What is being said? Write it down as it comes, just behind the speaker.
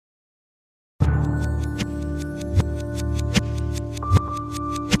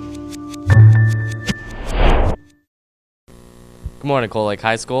Good morning, Cold Lake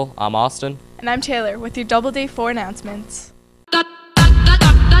High School. I'm Austin. And I'm Taylor with your Double Day 4 announcements.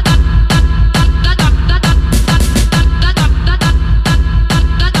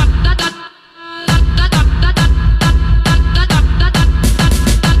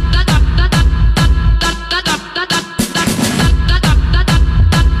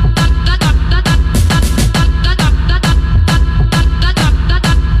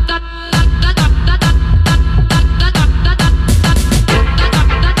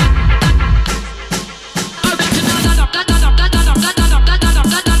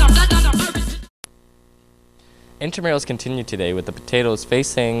 Intramurals continue today with the Potatoes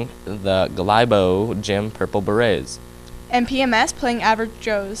facing the Galibo Gym Purple Berets. And PMS playing Average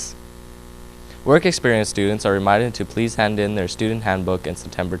Joes. Work experience students are reminded to please hand in their student handbook and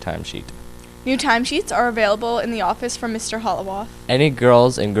September timesheet. New timesheets are available in the office from Mr. Hollowoff. Any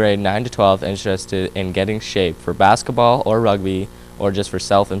girls in grade 9 to 12 interested in getting shape for basketball or rugby or just for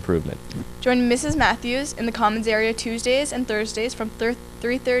self-improvement. Join Mrs. Matthews in the Commons area Tuesdays and Thursdays from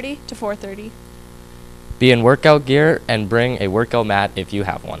 3:30 to 4:30. Be in workout gear and bring a workout mat if you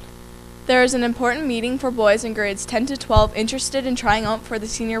have one. There is an important meeting for boys in grades 10 to 12 interested in trying out for the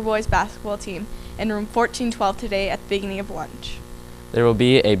senior boys basketball team in room 1412 today at the beginning of lunch. There will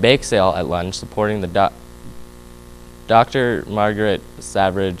be a bake sale at lunch supporting the Dr. Margaret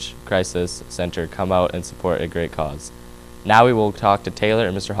Savage Crisis Center. Come out and support a great cause. Now we will talk to Taylor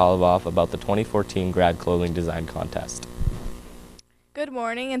and Mr. Hollowoff about the 2014 Grad Clothing Design Contest. Good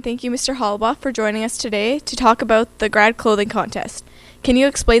morning, and thank you, Mr. Hollowoff, for joining us today to talk about the Grad Clothing Contest. Can you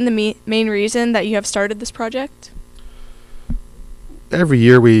explain the main reason that you have started this project? Every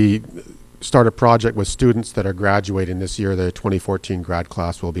year we start a project with students that are graduating. This year the 2014 grad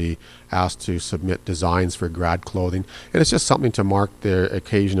class will be asked to submit designs for grad clothing, and it's just something to mark their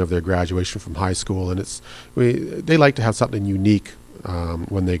occasion of their graduation from high school, and they like to have something unique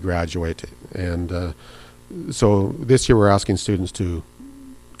when they graduate. And so this year we're asking students to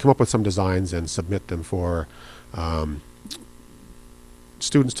come up with some designs and submit them for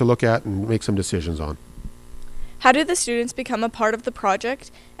students to look at and make some decisions on. How do the students become a part of the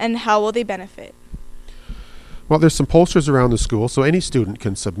project, and how will they benefit? Well, there's some posters around the school, so any student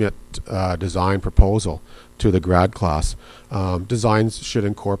can submit a design proposal to the grad class. Designs should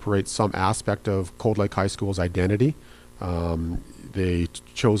incorporate some aspect of Cold Lake High School's identity. The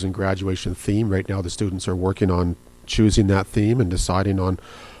chosen graduation theme. Right now the students are working on choosing that theme and deciding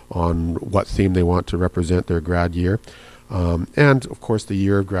on what theme they want to represent their grad year. And of course the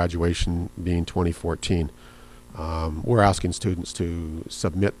year of graduation being 2014. We're asking students to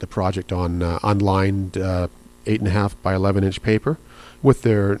submit the project on unlined 8.5 by 11 inch paper with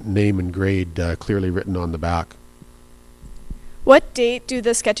their name and grade clearly written on the back. What date do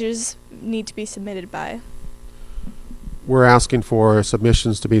the sketches need to be submitted by? We're asking for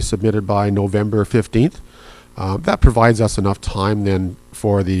submissions to be submitted by November 15th. That provides us enough time then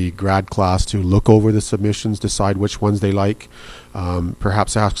for the grad class to look over the submissions, decide which ones they like,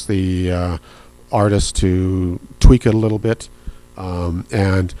 perhaps ask the artist to tweak it a little bit,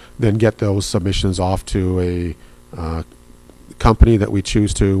 and then get those submissions off to a company that we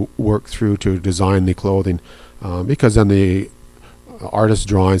choose to work through to design the clothing, because then the artist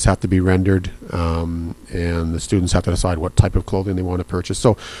drawings have to be rendered, and the students have to decide what type of clothing they want to purchase.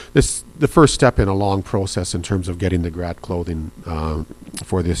 So this the first step in a long process in terms of getting the grad clothing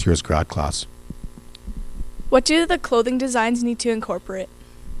for this year's grad class. What do the clothing designs need to incorporate?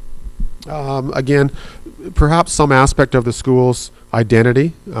 Again, perhaps some aspect of the school's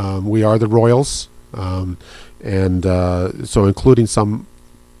identity. We are the Royals, and so including some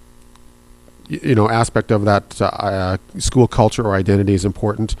aspect of that school culture or identity is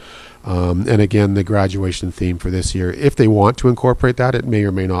important. And again, the graduation theme for this year, if they want to incorporate that, it may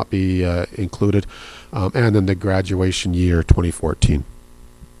or may not be included. And then the graduation year 2014.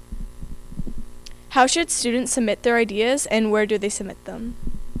 How should students submit their ideas, and where do they submit them?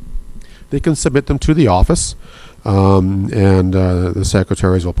 They can submit them to the office, and the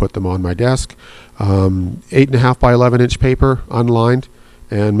secretaries will put them on my desk. 8.5 by 11 inch paper, unlined,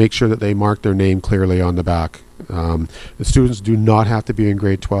 and make sure that they mark their name clearly on the back. The students do not have to be in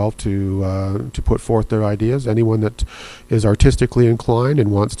grade 12 to put forth their ideas. Anyone that is artistically inclined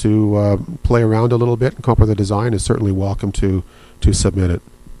and wants to play around a little bit and come up with a design is certainly welcome to submit it.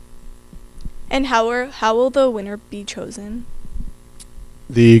 And how will the winner be chosen?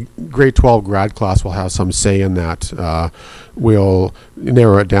 The grade 12 grad class will have some say in that. We'll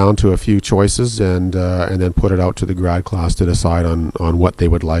narrow it down to a few choices and then put it out to the grad class to decide on what they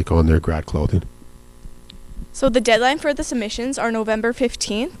would like on their grad clothing. So the deadline for the submissions are November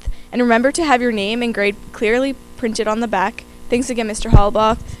 15th, and remember to have your name and grade clearly printed on the back Thanks again, Mr.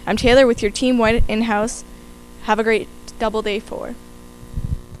 Hollabaugh. I'm Taylor with your Team White in-house. Have a great double day 4.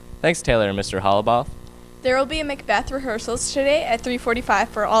 Thanks, Taylor and Mr. Hollabaugh. There will be a Macbeth rehearsals today at 3:45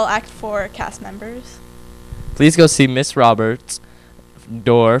 for all Act 4 cast members. Please go see Miss Roberts'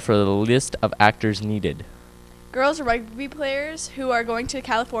 door for the list of actors needed. Girls rugby players who are going to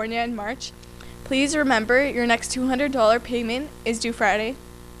California in March, please remember your next $200 payment is due Friday.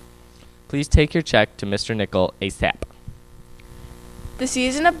 Please take your check to Mr. Nickel ASAP. The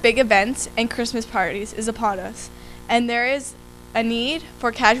season of big events and Christmas parties is upon us, and there is a need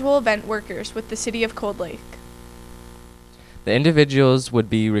for casual event workers with the City of Cold Lake. The individuals would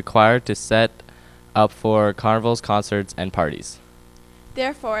be required to set up for carnivals, concerts, and parties.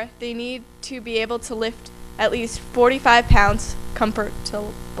 Therefore, they need to be able to lift at least 45 pounds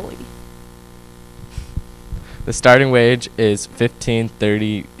comfortably. The starting wage is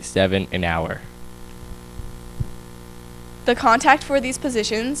 $15.37 an hour. The contact for these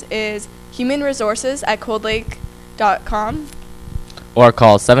positions is humanresources@coldlake.com. Or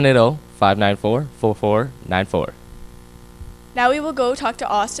call 780-594-4494. Now we will go talk to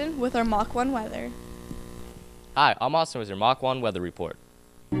Austin with our Mach 1 weather. Hi, I'm Austin with your Mach 1 weather report.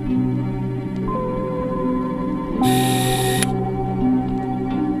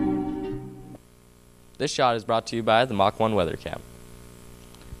 This shot is brought to you by the Mach 1 Weather Cam.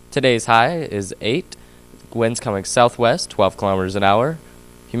 Today's high is 8, winds coming southwest, 12 kilometers an hour,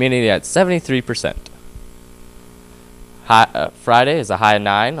 humidity at 73%. Friday is a high of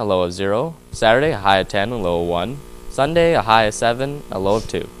 9, a low of 0. Saturday, a high of 10, a low of 1. Sunday, a high of 7, a low of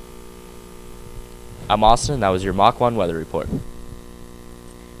 2. I'm Austin, and that was your Mach 1 weather report.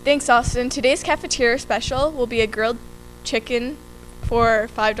 Thanks, Austin. Today's cafeteria special will be a grilled chicken for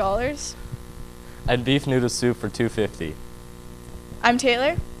 $5. And beef noodle soup for $2.50. I'm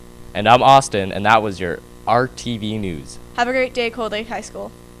Taylor. And I'm Austin, and that was your RTV News. Have a great day, Cold Lake High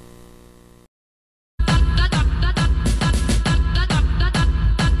School.